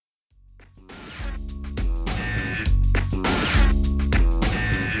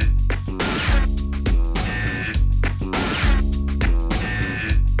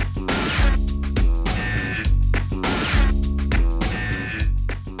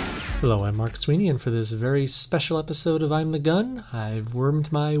Hello, I'm Mark Sweeney, and for this very special episode of I'm the Gun, I've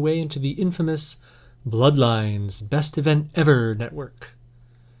wormed my way into the infamous Bloodlines Best Event Ever network,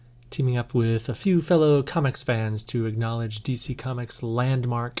 teaming up with a few fellow comics fans to acknowledge DC Comics'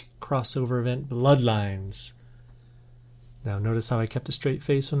 landmark crossover event Bloodlines. Now, notice how I kept a straight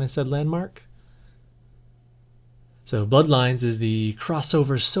face when I said landmark? So, Bloodlines is the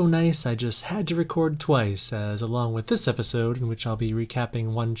crossover so nice I just had to record twice, as along with this episode, in which I'll be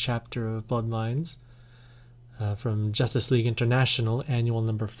recapping one chapter of Bloodlines from Justice League International Annual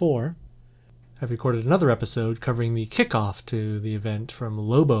Number 4, I've recorded another episode covering the kickoff to the event from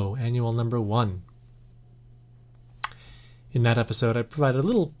Lobo Annual Number 1. In that episode, I provided a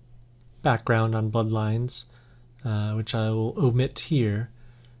little background on Bloodlines, which I will omit here.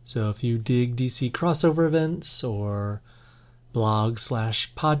 So if you dig DC crossover events or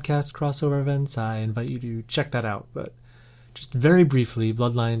blog/podcast crossover events, I invite you to check that out. But just very briefly,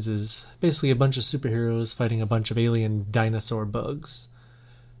 Bloodlines is basically a bunch of superheroes fighting a bunch of alien dinosaur bugs.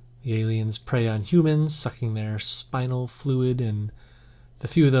 The aliens prey on humans, sucking their spinal fluid, and the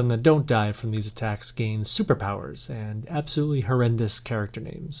few of them that don't die from these attacks gain superpowers and absolutely horrendous character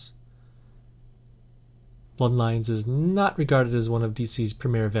names. Bloodlines is not regarded as one of DC's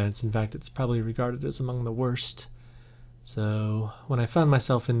premier events. In fact, it's probably regarded as among the worst. So when I found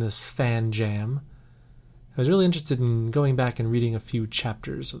myself in this fan jam, I was really interested in going back and reading a few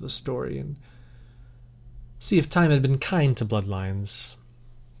chapters of the story and see if time had been kind to Bloodlines,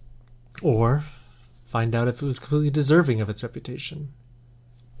 or find out if it was completely deserving of its reputation.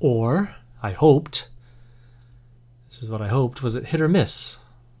 Or, I hoped, this is what I hoped, was it hit or miss?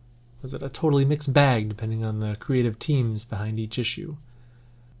 Was it a totally mixed bag depending on the creative teams behind each issue?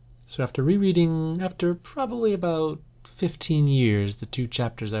 So after rereading, after probably about 15 years, the two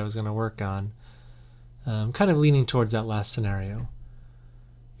chapters I was going to work on, I'm kind of leaning towards that last scenario.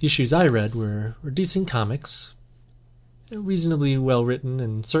 The issues I read were decent comics, reasonably well written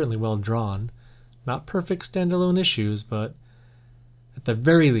and certainly well drawn. Not perfect standalone issues, but at the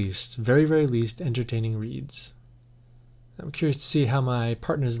very least, very, very least, entertaining reads. I'm curious to see how my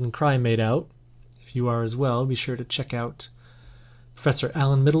partners in crime made out. If you are as well, be sure to check out Professor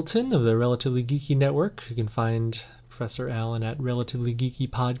Alan Middleton of the Relatively Geeky Network. You can find Professor Alan at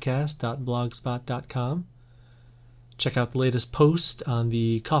relativelygeekypodcast.blogspot.com. Check out the latest post on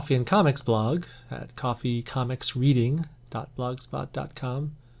the Coffee and Comics blog at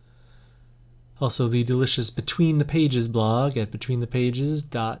coffeecomicsreading.blogspot.com. Also, the delicious Between the Pages blog at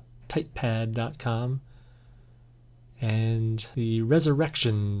betweenthepages.typepad.com. And the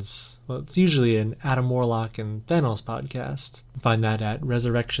Resurrections, well, it's usually an Adam Warlock and Thanos podcast. You can find that at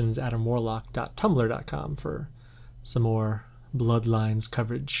resurrectionsadamwarlock.tumblr.com for some more Bloodlines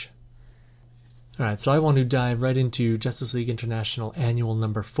coverage. Alright, so I want to dive right into Justice League International Annual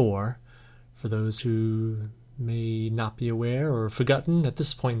Number 4. For those who may not be aware or forgotten, at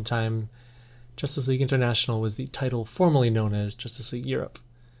this point in time, Justice League International was the title formerly known as Justice League Europe.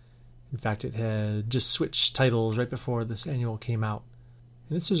 In fact, it had just switched titles right before this annual came out.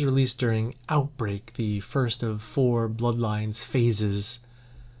 And this was released during Outbreak, the first of 4 Bloodlines phases.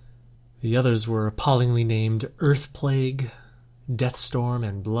 The others were appallingly named Earth Plague, Deathstorm,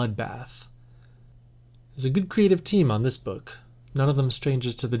 and Bloodbath. There's a good creative team on this book. None of them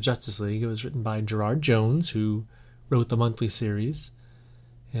strangers to the Justice League. It was written by Gerard Jones, who wrote the monthly series,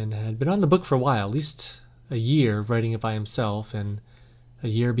 and had been on the book for a while, at least a year of writing it by himself, and a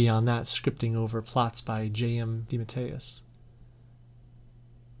year beyond that scripting over plots by J.M. DeMatteis.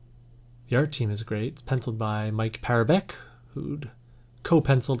 The art team is great. It's penciled by Mike Parabek, who'd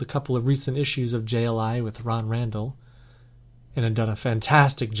co-penciled a couple of recent issues of JLI with Ron Randall, and had done a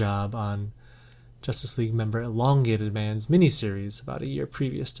fantastic job on Justice League member Elongated Man's miniseries about a year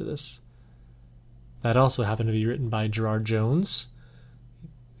previous to this. That also happened to be written by Gerard Jones.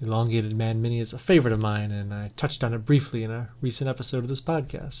 Elongated Man mini is a favorite of mine, and I touched on it briefly in a recent episode of this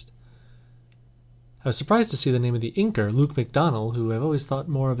podcast. I was surprised to see the name of the inker, Luke McDonnell, who I've always thought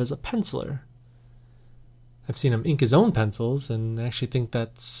more of as a penciler. I've seen him ink his own pencils, and I actually think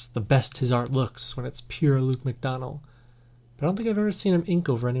that's the best his art looks when it's pure Luke McDonnell. But I don't think I've ever seen him ink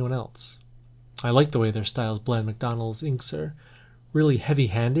over anyone else. I like the way their styles blend. McDonnell's inks are really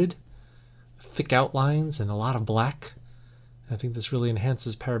heavy-handed, thick outlines, and a lot of black. I think this really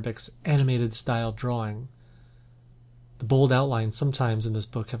enhances Parabek's animated style drawing. The bold outlines sometimes in this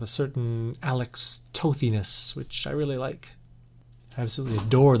book have a certain Alex Tothiness, which I really like. I absolutely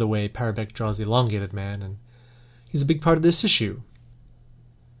adore the way Parabek draws the Elongated Man, and he's a big part of this issue.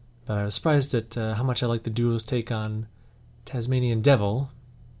 But I was surprised at how much I like the duo's take on Tasmanian Devil.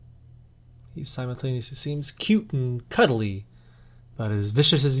 He simultaneously seems cute and cuddly but as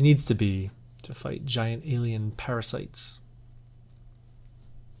vicious as he needs to be to fight giant alien parasites.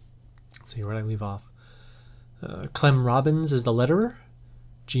 Let's see, where did I leave off? Clem Robbins is the letterer,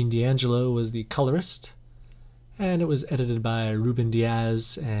 Gene D'Angelo was the colorist, and it was edited by Ruben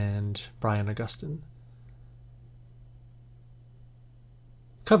Diaz and Brian Augustin.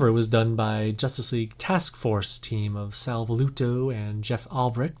 Cover was done by Justice League Task Force team of Sal Voluto and Jeff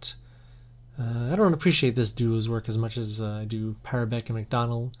Albrecht. I don't appreciate this duo's work as much as I do Parabeck and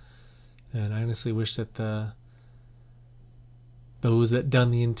McDonnell, and I honestly wish that those that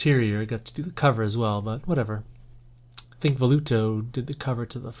done the interior got to do the cover as well, but whatever. I think Voluto did the cover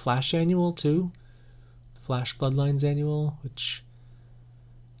to the Flash annual too, the Flash Bloodlines annual, which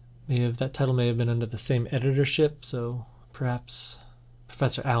that title may have been under the same editorship, so perhaps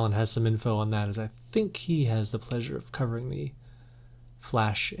Professor Allen has some info on that, as I think he has the pleasure of covering the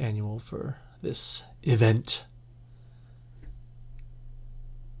Flash annual for this event.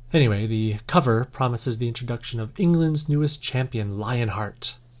 Anyway, the cover promises the introduction of England's newest champion,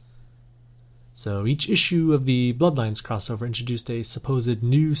 Lionheart. So each issue of the Bloodlines crossover introduced a supposed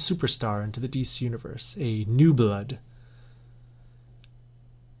new superstar into the DC universe, a new blood.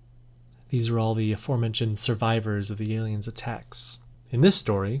 These were all the aforementioned survivors of the aliens' attacks. In this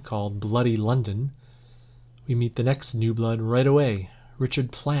story, called Bloody London, we meet the next new blood right away,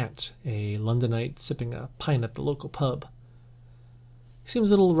 Richard Plant, a Londonite sipping a pint at the local pub. He seems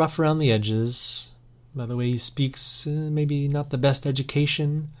a little rough around the edges. By the way he speaks, maybe not the best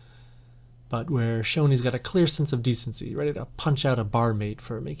education, but we're shown he's got a clear sense of decency, ready to punch out a barmaid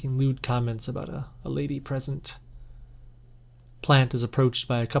for making lewd comments about a lady present. Plant is approached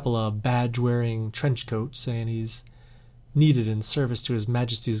by a couple of badge-wearing trenchcoats, saying he's needed in service to His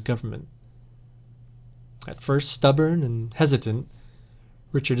Majesty's government. At first stubborn and hesitant,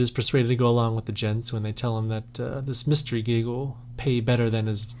 Richard is persuaded to go along with the gents when they tell him that this mystery gig will pay better than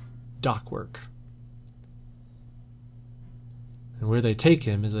his dock work. And where they take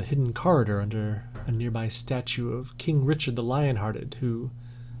him is a hidden corridor under a nearby statue of King Richard the Lionhearted, who,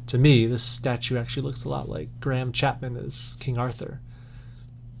 to me, this statue actually looks a lot like Graham Chapman as King Arthur.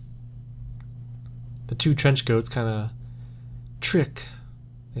 The two trenchcoats kind of trick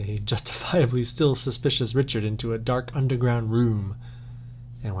a justifiably still suspicious Richard into a dark underground room,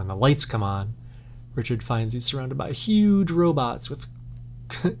 and when the lights come on, Richard finds he's surrounded by huge robots with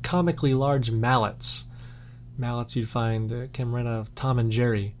comically large mallets. Mallets you'd find came right out of Tom and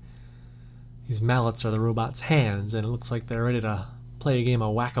Jerry. These mallets are the robots' hands, and it looks like they're ready to play a game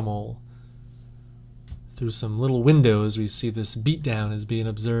of whack-a-mole. Through some little windows, we see this beatdown is being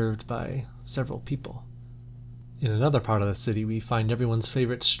observed by several people. In another part of the city, we find everyone's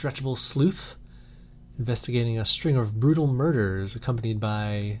favorite stretchable sleuth investigating a string of brutal murders, accompanied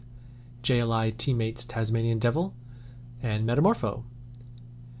by JLI teammates Tasmanian Devil and Metamorpho.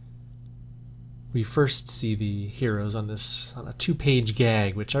 We first see the heroes on a 2-page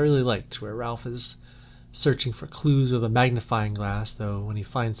gag, which I really liked, where Ralph is searching for clues with a magnifying glass, though when he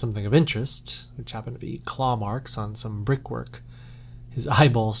finds something of interest, which happen to be claw marks on some brickwork, his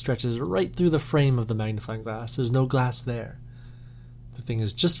eyeball stretches right through the frame of the magnifying glass. There's no glass there. The thing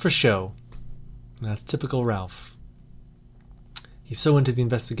is just for show. And that's typical Ralph. He's so into the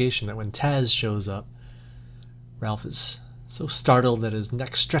investigation that when Taz shows up, Ralph is so startled that his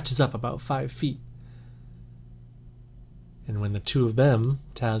neck stretches up about 5 feet. And when the two of them,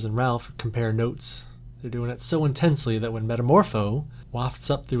 Taz and Ralph, compare notes, they're doing it so intensely that when Metamorpho wafts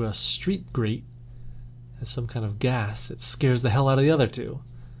up through a street grate as some kind of gas, it scares the hell out of the other two.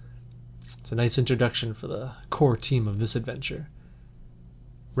 It's a nice introduction for the core team of this adventure.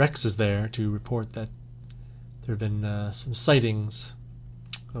 Rex is there to report that there have been some sightings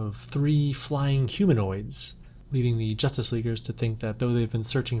of 3 flying humanoids, leading the Justice Leaguers to think that though they've been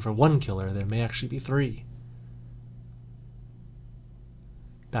searching for one killer, there may actually be 3.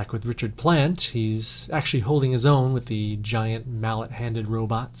 Back with Richard Plant, he's actually holding his own with the giant mallet-handed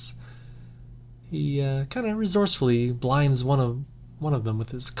robots. He kind of resourcefully blinds one of them with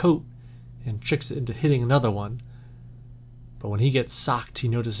his coat and tricks it into hitting another one. But when he gets socked, he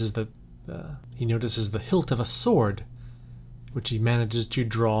notices the hilt of a sword, which he manages to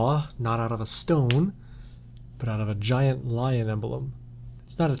draw not out of a stone, but out of a giant lion emblem.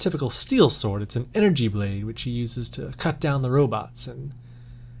 It's not a typical steel sword, it's an energy blade, which he uses to cut down the robots, and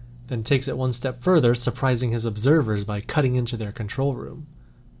then takes it one step further, surprising his observers by cutting into their control room.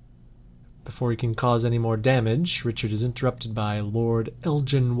 Before he can cause any more damage, Richard is interrupted by Lord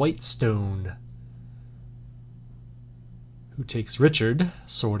Elgin Whitestone, who takes Richard,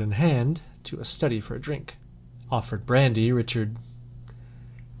 sword in hand, to a study for a drink. Offered brandy, Richard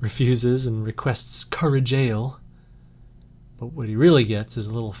refuses and requests courage ale. But what he really gets is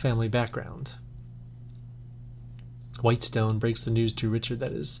a little family background. Whitestone breaks the news to Richard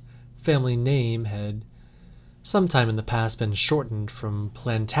that his family name had sometime in the past been shortened from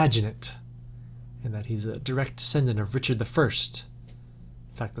Plantagenet, and that he's a direct descendant of Richard I.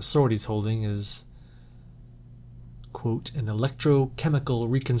 In fact, the sword he's holding is, quote, an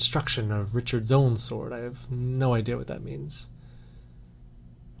electrochemical reconstruction of Richard's own sword. I have no idea what that means.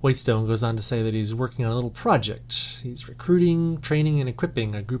 Whitestone goes on to say that he's working on a little project. He's recruiting, training, and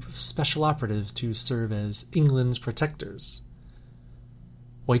equipping a group of special operatives to serve as England's protectors.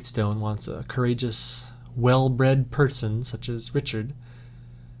 Whitestone wants a courageous, well-bred person, such as Richard,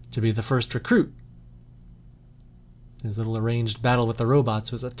 to be the first recruit. His little arranged battle with the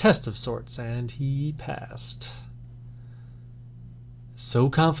robots was a test of sorts, and he passed. So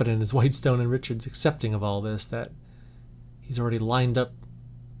confident is Whitestone in Richard's accepting of all this that he's already lined up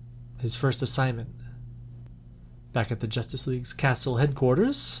his first assignment. Back at the Justice League's castle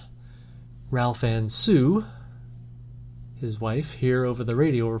headquarters, Ralph and Sue, his wife, hear over the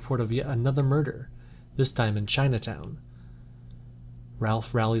radio a report of yet another murder, this time in Chinatown.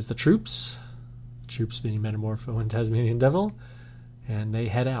 Ralph rallies the troops being Metamorpho and Tasmanian Devil, and they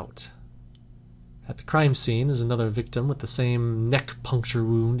head out. At the crime scene is another victim with the same neck puncture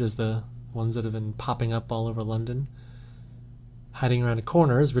wound as the ones that have been popping up all over London. Hiding around a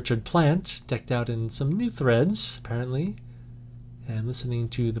corner is Richard Plant, decked out in some new threads, apparently, and listening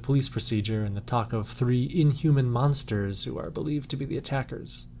to the police procedure and the talk of 3 inhuman monsters who are believed to be the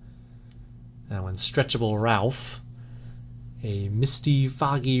attackers. Now, when Stretchable Ralph, a misty,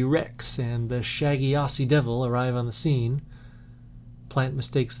 foggy Rex, and the shaggy Aussie Devil arrive on the scene, Plant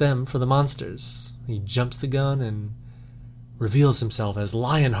mistakes them for the monsters. He jumps the gun and reveals himself as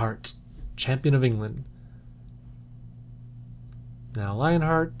Lionheart, champion of England. Now,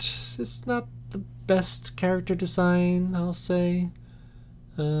 Lionheart is not the best character design, I'll say,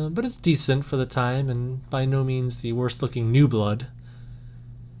 but it's decent for the time, and by no means the worst-looking New Blood.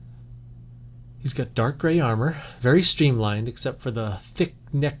 He's got dark gray armor, very streamlined, except for the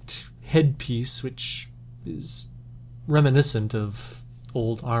thick-necked headpiece, which is reminiscent of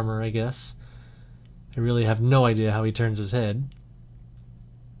old armor, I guess. I really have no idea how he turns his head.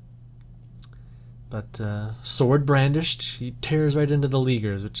 But sword brandished, he tears right into the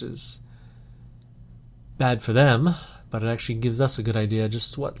Leaguers, which is bad for them, but it actually gives us a good idea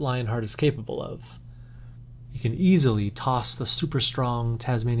just what Lionheart is capable of. He can easily toss the super strong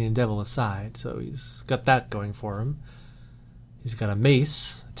Tasmanian Devil aside, so he's got that going for him. He's got a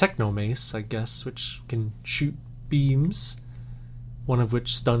mace, a techno mace, I guess, which can shoot beams, one of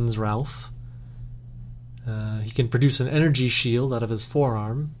which stuns Ralph. He can produce an energy shield out of his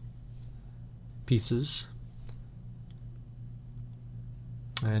forearm pieces.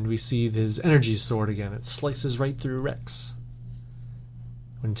 And we see his energy sword again. It slices right through Rex.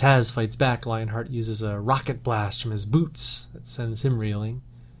 When Taz fights back, Lionheart uses a rocket blast from his boots that sends him reeling.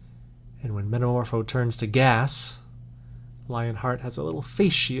 And when Metamorpho turns to gas, Lionheart has a little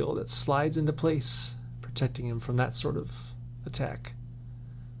face shield that slides into place, protecting him from that sort of attack.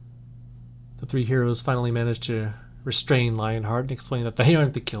 The 3 heroes finally manage to restrain Lionheart and explain that they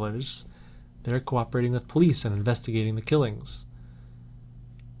aren't the killers. They're cooperating with police and investigating the killings.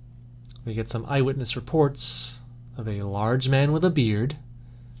 They get some eyewitness reports of a large man with a beard,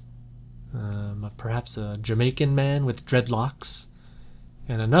 perhaps a Jamaican man with dreadlocks,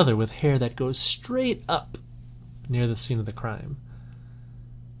 and another with hair that goes straight up near the scene of the crime.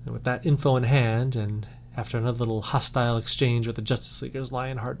 And with that info in hand, and after another little hostile exchange with the Justice Leaguers,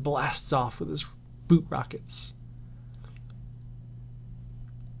 Lionheart blasts off with his boot rockets.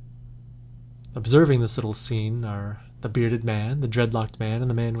 Observing this little scene are the bearded man, the dreadlocked man,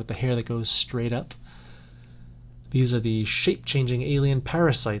 and the man with the hair that goes straight up. These are the shape-changing alien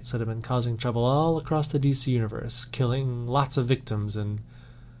parasites that have been causing trouble all across the DC universe, killing lots of victims and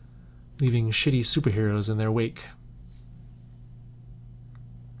leaving shitty superheroes in their wake.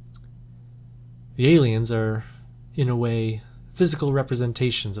 The aliens are, in a way, physical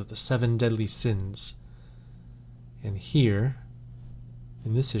representations of the 7 deadly sins. And here,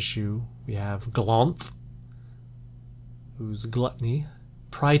 in this issue, we have Glonth, who's gluttony,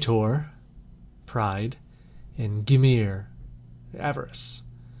 Praetor, pride, and Gimir, avarice.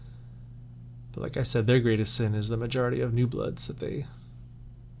 But like I said, their greatest sin is the majority of New Bloods that they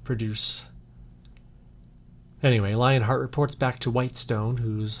produce. Anyway, Lionheart reports back to Whitestone,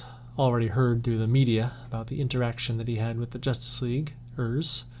 who's already heard through the media about the interaction that he had with the Justice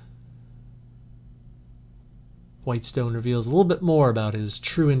Leaguers. Whitestone reveals a little bit more about his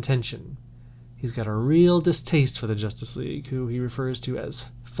true intention. He's got a real distaste for the Justice League, who he refers to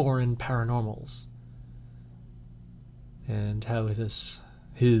as foreign paranormals. and how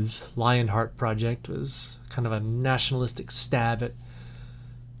his Lionheart project was kind of a nationalistic stab at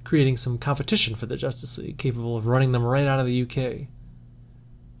creating some competition for the Justice League, capable of running them right out of the UK.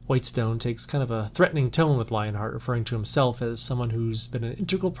 Whitestone takes kind of a threatening tone with Lionheart, referring to himself as someone who's been an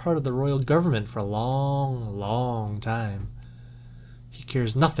integral part of the royal government for a long, long time. He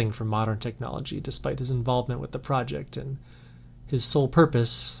cares nothing for modern technology, despite his involvement with the project, and his sole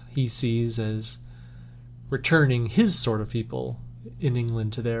purpose he sees as returning his sort of people in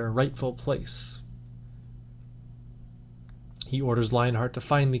England to their rightful place. He orders Lionheart to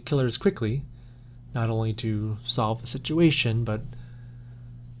find the killers quickly, not only to solve the situation, but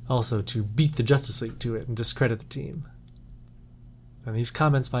also to beat the Justice League to it and discredit the team. And these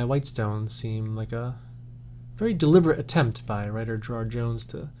comments by Whitestone seem like a very deliberate attempt by writer Gerard Jones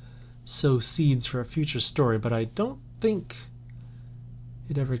to sow seeds for a future story, but I don't think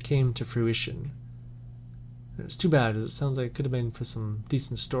it ever came to fruition. It's too bad, as it sounds like it could have been for some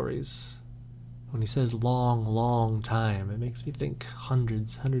decent stories. When he says long, long time, it makes me think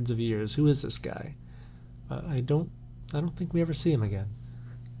hundreds of years. Who is this guy? But I don't think we ever see him again.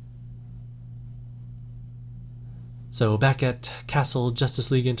 So back at Castle Justice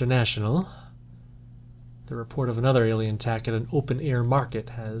League International, the report of another alien attack at an open-air market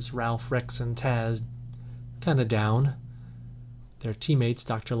has Ralph, Rex, and Taz kinda down. Their teammates,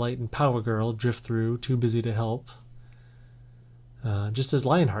 Dr. Light and Power Girl, drift through, too busy to help. Just as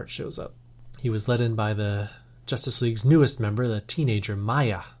Lionheart shows up. He was led in by the Justice League's newest member, the teenager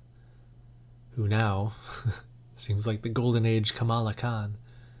Maya, who now seems like the Golden Age Kamala Khan.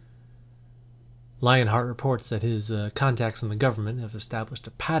 Lionheart reports that his contacts in the government have established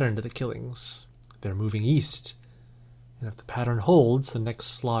a pattern to the killings. They're moving east, and if the pattern holds, the next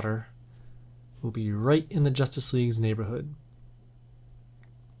slaughter will be right in the Justice League's neighborhood.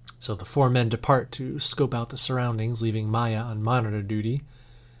 So the four men depart to scope out the surroundings, leaving Maya on monitor duty,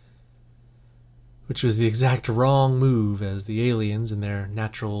 which was the exact wrong move, as the aliens in their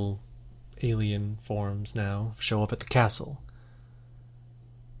natural alien forms now show up at the castle.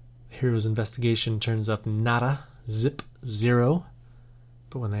 The hero's investigation turns up nada, zip, zero,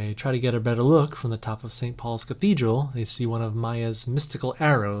 but when they try to get a better look from the top of St. Paul's Cathedral, they see one of Maya's mystical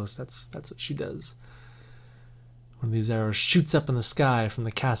arrows. That's what she does. One of these arrows shoots up in the sky from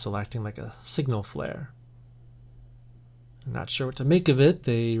the castle, acting like a signal flare. Not sure what to make of it,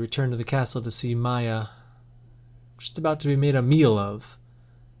 they return to the castle to see Maya just about to be made a meal of.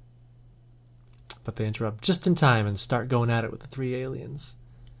 But they interrupt just in time and start going at it with the three aliens.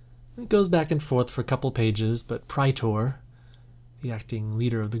 It goes back and forth for a couple pages, but Praetor, the acting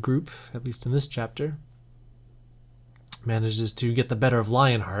leader of the group, at least in this chapter, manages to get the better of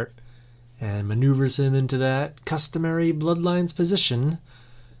Lionheart and maneuvers him into that customary Bloodlines position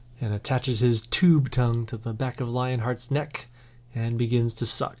and attaches his tube tongue to the back of Lionheart's neck and begins to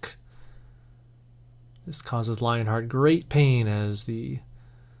suck. This causes Lionheart great pain, as the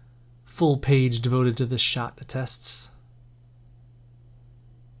full page devoted to this shot attests.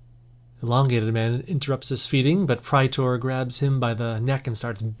 Elongated Man interrupts his feeding, but Praetor grabs him by the neck and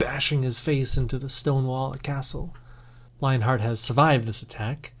starts bashing his face into the stone wall of the castle. Lionheart has survived this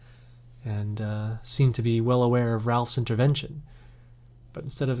attack and seemed to be well aware of Ralph's intervention. But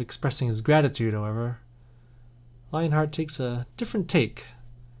instead of expressing his gratitude, however, Lionheart takes a different take,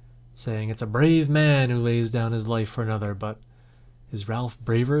 saying it's a brave man who lays down his life for another, but is Ralph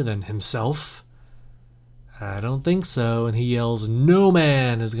braver than himself? I don't think so, and he yells, "No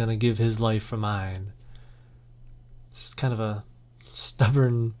man is going to give his life for mine." This is kind of a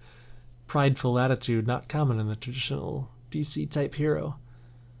stubborn, prideful attitude not common in the traditional DC-type hero.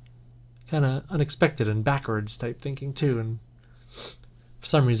 Kind of unexpected and backwards type thinking, too, and for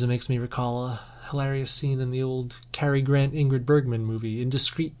some reason it makes me recall a hilarious scene in the old Cary Grant Ingrid Bergman movie,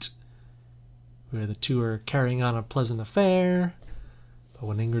 Indiscreet, where the two are carrying on a pleasant affair, but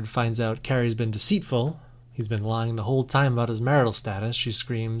when Ingrid finds out Cary's been deceitful, he's been lying the whole time about his marital status, she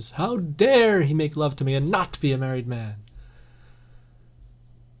screams, "How dare he make love to me and not be a married man?"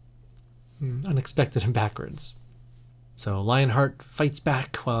 Unexpected and backwards. So Lionheart fights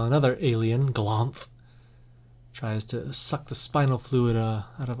back while another alien, Glanth, tries to suck the spinal fluid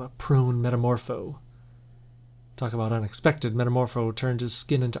out of a prone Metamorpho. Talk about unexpected. Metamorpho turned his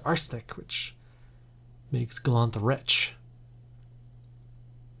skin into arsenic, which makes Glanth a wretch.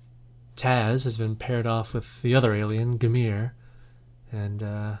 Taz has been paired off with the other alien, Gamir, and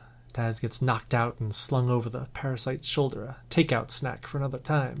Taz gets knocked out and slung over the parasite's shoulder, a takeout snack for another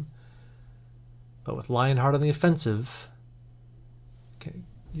time. But with Lionheart on the offensive,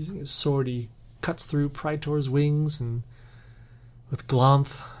 using his sword, he cuts through Praetor's wings, and with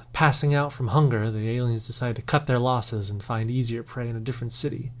Glanth passing out from hunger, the aliens decide to cut their losses and find easier prey in a different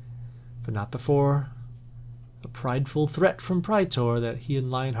city. But not before a prideful threat from Praetor that he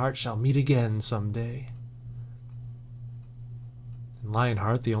and Lionheart shall meet again someday. And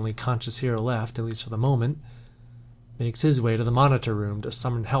Lionheart, the only conscious hero left, at least for the moment, makes his way to the monitor room to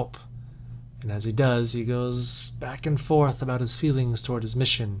summon help. And as he does, he goes back and forth about his feelings toward his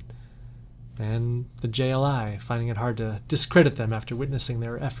mission, and the JLI, finding it hard to discredit them after witnessing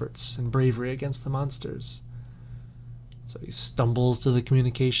their efforts and bravery against the monsters. So he stumbles to the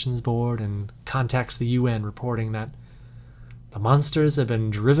communications board and contacts the UN, reporting that the monsters have been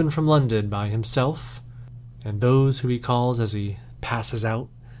driven from London by himself and those who he calls, as he passes out,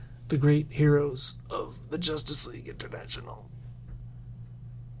 the great heroes of the Justice League International.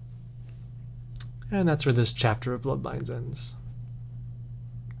 And that's where this chapter of Bloodlines ends.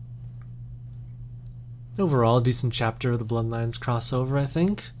 Overall, decent chapter of the Bloodlines crossover, I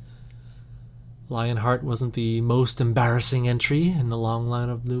think. Lionheart wasn't the most embarrassing entry in the long line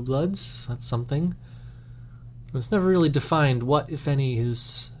of Blue Bloods. That's something. It's never really defined what, if any,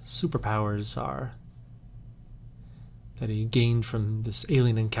 his superpowers are that he gained from this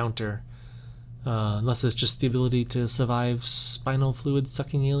alien encounter, unless it's just the ability to survive spinal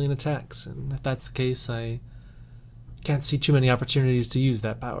fluid-sucking alien attacks. And if that's the case, I can't see too many opportunities to use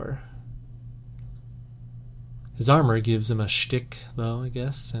that power. His armor gives him a shtick, though, I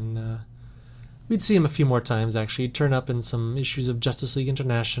guess, and we'd see him a few more times, actually. He'd turn up in some issues of Justice League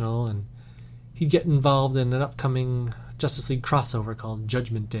International, and he'd get involved in an upcoming Justice League crossover called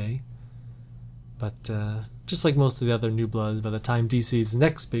Judgment Day. But just like most of the other New Bloods, by the time DC's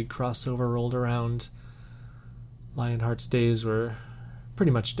next big crossover rolled around, Lionheart's days were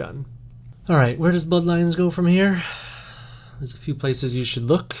pretty much done. Alright, where does Bloodlines go from here? There's a few places you should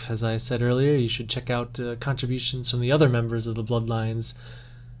look. As I said earlier, you should check out contributions from the other members of the Bloodlines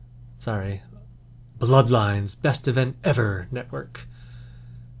Best Event Ever network.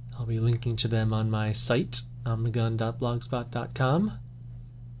 I'll be linking to them on my site, omthegun.blogspot.com.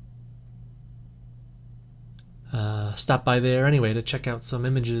 Stop by there anyway to check out some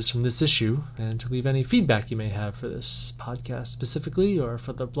images from this issue and to leave any feedback you may have for this podcast specifically or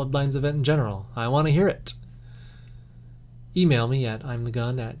for the Bloodlines event in general. I want to hear it. Email me at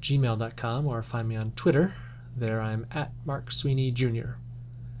imthegun@gmail.com or find me on Twitter. There I'm at Mark Sweeney Jr.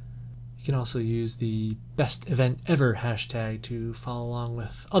 You can also use the Best Event Ever hashtag to follow along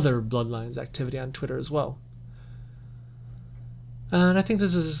with other Bloodlines activity on Twitter as well. And I think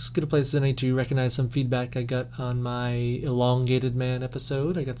this is as good a place as any to recognize some feedback I got on my Elongated Man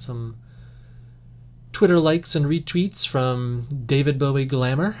episode. I got some Twitter likes and retweets from David Bowie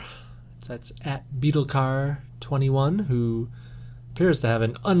Glamour. That's at Beetlecar21, who appears to have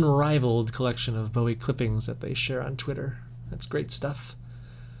an unrivaled collection of Bowie clippings that they share on Twitter. That's great stuff.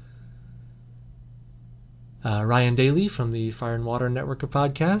 Ryan Daly from the Fire and Water Network of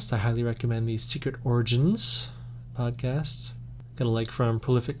podcasts. I highly recommend the Secret Origins podcast. Got a like from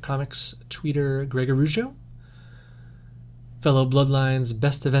Prolific Comics tweeter Gregor Rougeau. Fellow Bloodlines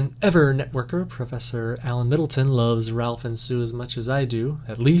Best Event Ever networker Professor Alan Middleton loves Ralph and Sue as much as I do,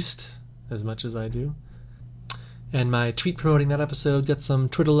 at least as much as I do. And my tweet promoting that episode got some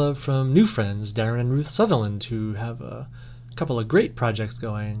Twitter love from new friends Darren and Ruth Sutherland, who have a couple of great projects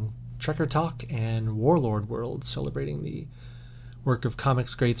going, Trekker Talk and Warlord World, celebrating the work of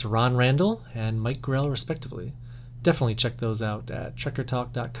comics greats Ron Randall and Mike Grell respectively. Definitely check those out at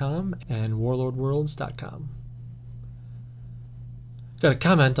trekkertalk.com and warlordworlds.com. Got a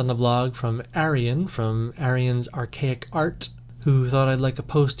comment on the blog from Arian from Arian's Archaic Art, who thought I'd like a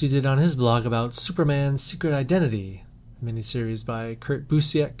post he did on his blog about Superman's Secret Identity, a miniseries by Kurt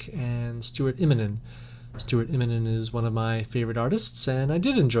Busiek and Stuart Immonen. Stuart Immonen is one of my favorite artists, and I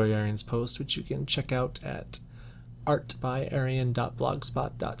did enjoy Arian's post, which you can check out at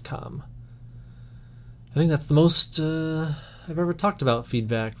artbyarian.blogspot.com. I think that's the most I've ever talked about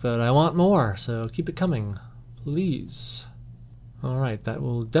feedback, but I want more, so keep it coming, please. Alright, that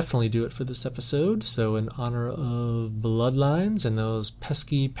will definitely do it for this episode. So in honor of Bloodlines and those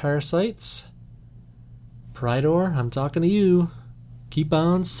pesky parasites, Praetor, I'm talking to you. Keep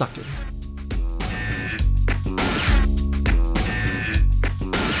on sucking.